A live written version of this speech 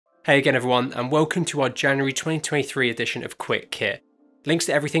Hey again everyone, and welcome to our January 2023 edition of Quick Kit. Links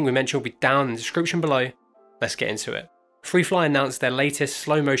to everything we mentioned will be down in the description below. Let's get into it. Freefly announced their latest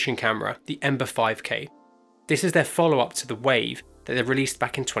slow motion camera, the Ember 5K. This is their follow-up to the Wave that they released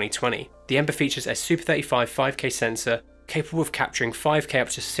back in 2020. The Ember features a Super 35 5K sensor capable of capturing 5K up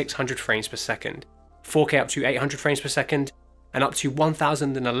to 600 frames per second, 4K up to 800 frames per second, and up to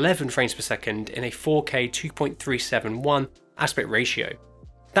 1011 frames per second in a 4K 2.371 aspect ratio.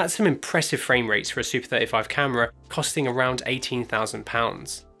 That's some impressive frame rates for a Super 35 camera costing around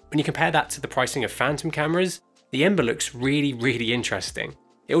 £18,000. When you compare that to the pricing of Phantom cameras, the Ember looks really interesting.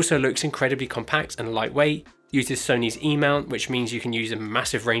 It also looks incredibly compact and lightweight, uses Sony's E-mount, which means you can use a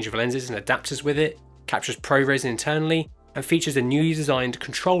massive range of lenses and adapters with it, captures ProRes internally, and features a newly designed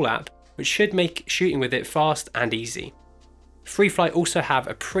control app which should make shooting with it fast and easy. Freefly also have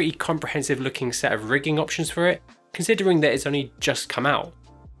a pretty comprehensive looking set of rigging options for it, considering that it's only just come out.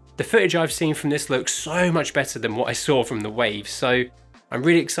 The footage I've seen from this looks so much better than what I saw from the Wave, so I'm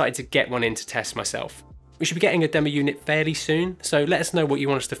really excited to get one in to test myself. We should be getting a demo unit fairly soon, so let us know what you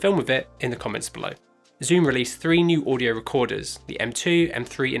want us to film with it in the comments below. Zoom released 3 new audio recorders, the M2,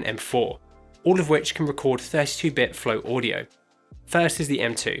 M3 and M4, all of which can record 32-bit float audio. First is the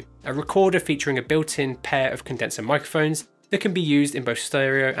M2, a recorder featuring a built-in pair of condenser microphones that can be used in both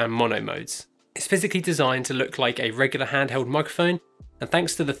stereo and mono modes. It's physically designed to look like a regular handheld microphone, and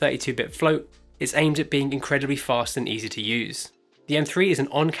thanks to the 32-bit float, it's aimed at being incredibly fast and easy to use. The M3 is an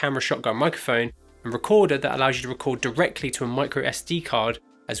on-camera shotgun microphone and recorder that allows you to record directly to a micro SD card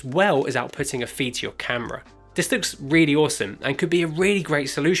as well as outputting a feed to your camera. This looks really awesome and could be a really great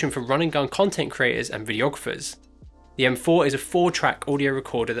solution for run and gun content creators and videographers. The M4 is a 4-track audio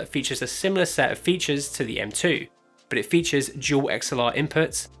recorder that features a similar set of features to the M2, but it features dual XLR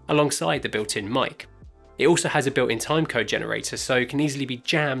inputs alongside the built-in mic. It also has a built-in timecode generator, so it can easily be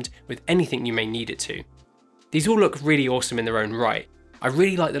jammed with anything you may need it to. These all look really awesome in their own right. I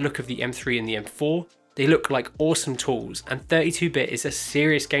really like the look of the M3 and the M4. They look like awesome tools, and 32-bit is a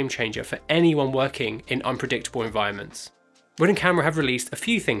serious game changer for anyone working in unpredictable environments. Wood & Camera have released a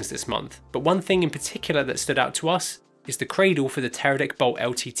few things this month, but one thing in particular that stood out to us is the cradle for the Teradek Bolt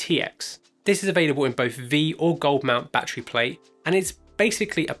LT-TX. This is available in both V or gold mount battery plate, and it's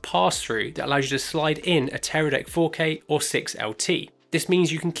basically a pass-through that allows you to slide in a Teradek 4K or 6 LT. This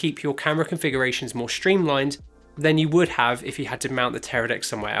means you can keep your camera configurations more streamlined than you would have if you had to mount the Teradek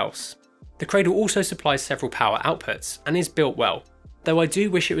somewhere else. The cradle also supplies several power outputs and is built well, though I do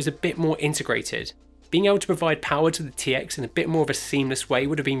wish it was a bit more integrated. Being able to provide power to the TX in a bit more of a seamless way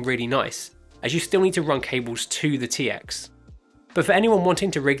would have been really nice, as you still need to run cables to the TX. But for anyone wanting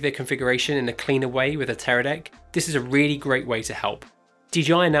to rig their configuration in a cleaner way with a Teradek, this is a really great way to help.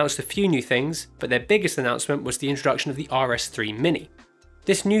 DJI announced a few new things, but their biggest announcement was the introduction of the RS3 Mini.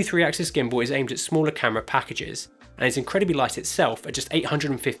 This new 3-axis gimbal is aimed at smaller camera packages, and is incredibly light itself at just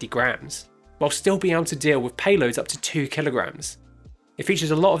 850 grams, while still being able to deal with payloads up to 2 kilograms. It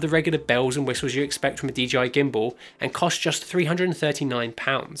features a lot of the regular bells and whistles you expect from a DJI gimbal and costs just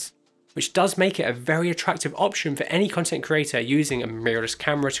 £339, which does make it a very attractive option for any content creator using a mirrorless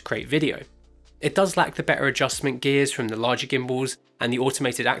camera to create video. It does lack the better adjustment gears from the larger gimbals and the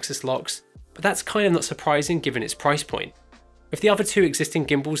automated axis locks, but that's kind of not surprising given its price point. With the other 2 existing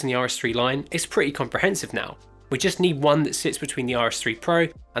gimbals in the RS3 line, it's pretty comprehensive now. We just need one that sits between the RS3 Pro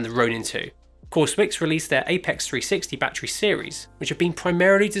and the Ronin 2. Wix released their Apex 360 battery series, which have been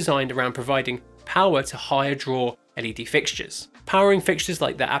primarily designed around providing power to higher draw LED fixtures. Powering fixtures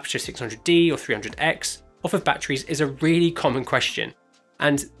like the Aperture 600D or 300X off of batteries is a really common question,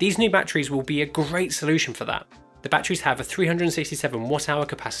 and these new batteries will be a great solution for that. The batteries have a 367 watt-hour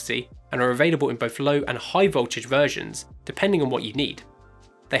capacity and are available in both low and high voltage versions, depending on what you need.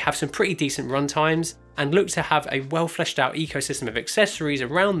 They have some pretty decent run times and look to have a well fleshed out ecosystem of accessories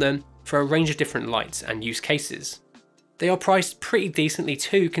around them for a range of different lights and use cases. They are priced pretty decently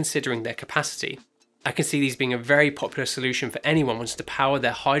too, considering their capacity. I can see these being a very popular solution for anyone who wants to power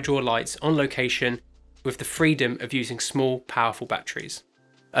their high draw lights on location with the freedom of using small, powerful batteries.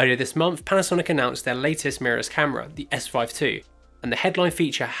 Earlier this month, Panasonic announced their latest mirrorless camera, the S5 II, and the headline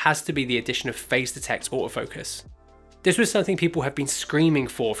feature has to be the addition of phase detect autofocus. This was something people have been screaming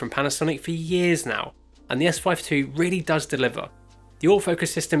for from Panasonic for years now, and the S5 II really does deliver. The autofocus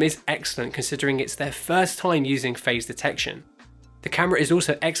system is excellent considering it's their first time using phase detection. The camera is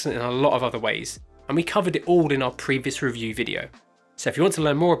also excellent in a lot of other ways, and we covered it all in our previous review video. So if you want to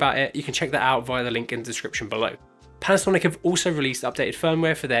learn more about it, you can check that out via the link in the description below. Panasonic have also released updated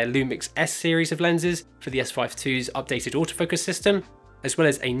firmware for their Lumix S series of lenses for the S5 II's updated autofocus system, as well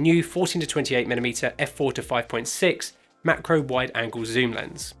as a new 14-28mm f4 to 5.6 macro wide angle zoom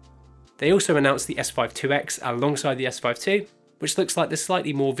lens. They also announced the S5 IIX alongside the S5 II, which looks like the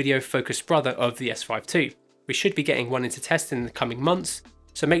slightly more video-focused brother of the S5 II. We should be getting one into test in the coming months,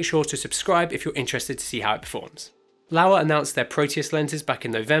 so make sure to subscribe if you're interested to see how it performs. Laowa announced their Proteus lenses back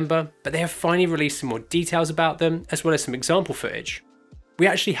in November, but they have finally released some more details about them, as well as some example footage. We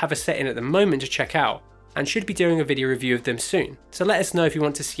actually have a set in at the moment to check out, and should be doing a video review of them soon, so let us know if you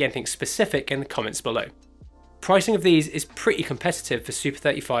want to see anything specific in the comments below. Pricing of these is pretty competitive for Super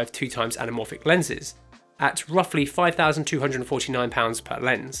 35 2x anamorphic lenses, at roughly £5,249 per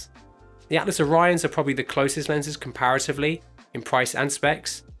lens. The Atlas Orions are probably the closest lenses comparatively in price and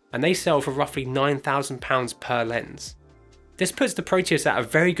specs, and they sell for roughly £9,000 per lens. This puts the Proteus at a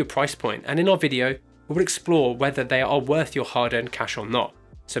very good price point, and in our video we will explore whether they are worth your hard-earned cash or not,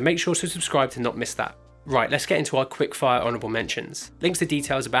 so make sure to subscribe to not miss that. Right, let's get into our quickfire honourable mentions. Links to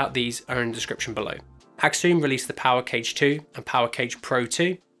details about these are in the description below. Axiom released the Power Cage 2 and Power Cage Pro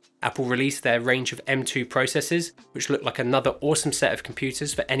 2. Apple released their range of M2 processors, which look like another awesome set of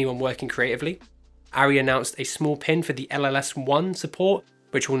computers for anyone working creatively. Arri announced a small pin for the LLS1 support,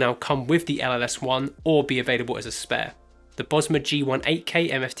 which will now come with the LLS1 or be available as a spare. The Bosma G1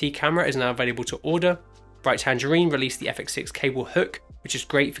 8K MFT camera is now available to order. Bright Tangerine released the FX6 cable hook, which is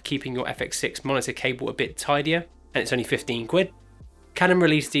great for keeping your FX6 monitor cable a bit tidier, and it's only 15 quid. Canon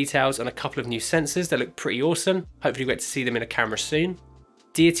released details on a couple of new sensors that look pretty awesome, hopefully we get to see them in a camera soon.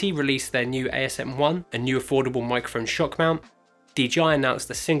 Deity released their new ASM1, a new affordable microphone shock mount. DJI announced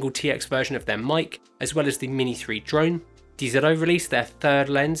the single TX version of their mic, as well as the Mini 3 drone. DZO released their third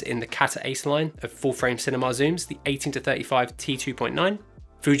lens in the Kata Ace line of full-frame cinema zooms, the 18-35 t2.9.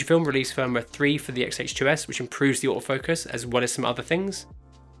 Fujifilm released firmware 3 for the X-H2S, which improves the autofocus as well as some other things.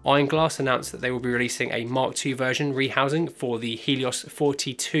 Iron Glass announced that they will be releasing a Mark II version rehousing for the Helios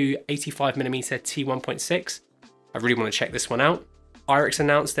 42 85mm t1.6. I really want to check this one out. IRIX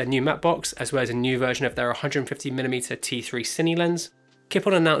announced their new matte box, as well as a new version of their 150mm t3 cine lens.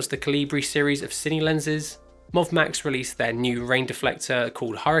 Kippon announced the Calibri series of cine lenses. Movmax released their new rain deflector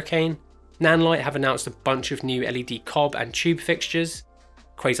called Hurricane. Nanlite have announced a bunch of new LED cob and tube fixtures.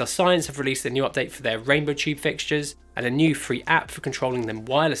 Quasar Science have released a new update for their rainbow tube fixtures and a new free app for controlling them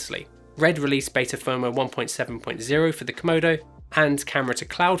wirelessly. Red released beta firmware 1.7.0 for the Komodo, and camera to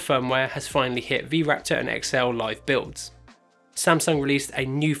cloud firmware has finally hit VRaptor and XL live builds. Samsung released a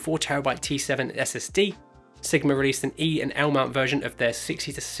new 4TB T7 SSD. Sigma released an E and L mount version of their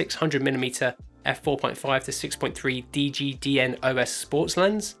 60-600mm f4.5 to 6.3 DGDN OS sports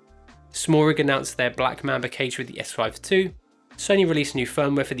lens. Smallrig announced their Black Mamba cage with the S5 II. Sony released new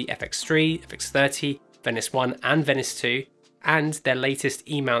firmware for the FX3, FX30, Venice 1 and Venice 2, and their latest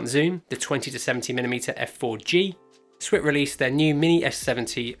E-mount zoom, the 20-70mm f4G. Swit released their new Mini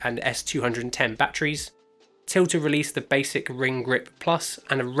S70 and S210 batteries. Tilta released the basic Ring Grip Plus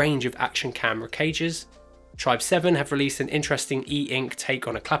and a range of action camera cages. Tribe 7 have released an interesting e-ink take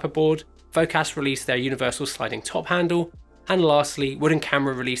on a clapperboard. Focus released their universal sliding top handle. And lastly, Wooden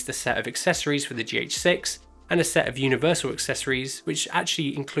Camera released a set of accessories for the GH6 and a set of universal accessories, which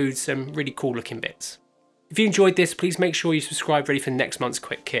actually includes some really cool looking bits. If you enjoyed this, please make sure you subscribe ready for next month's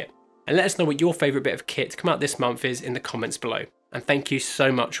quick kit. And let us know what your favourite bit of kit to come out this month is in the comments below. And thank you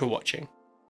so much for watching.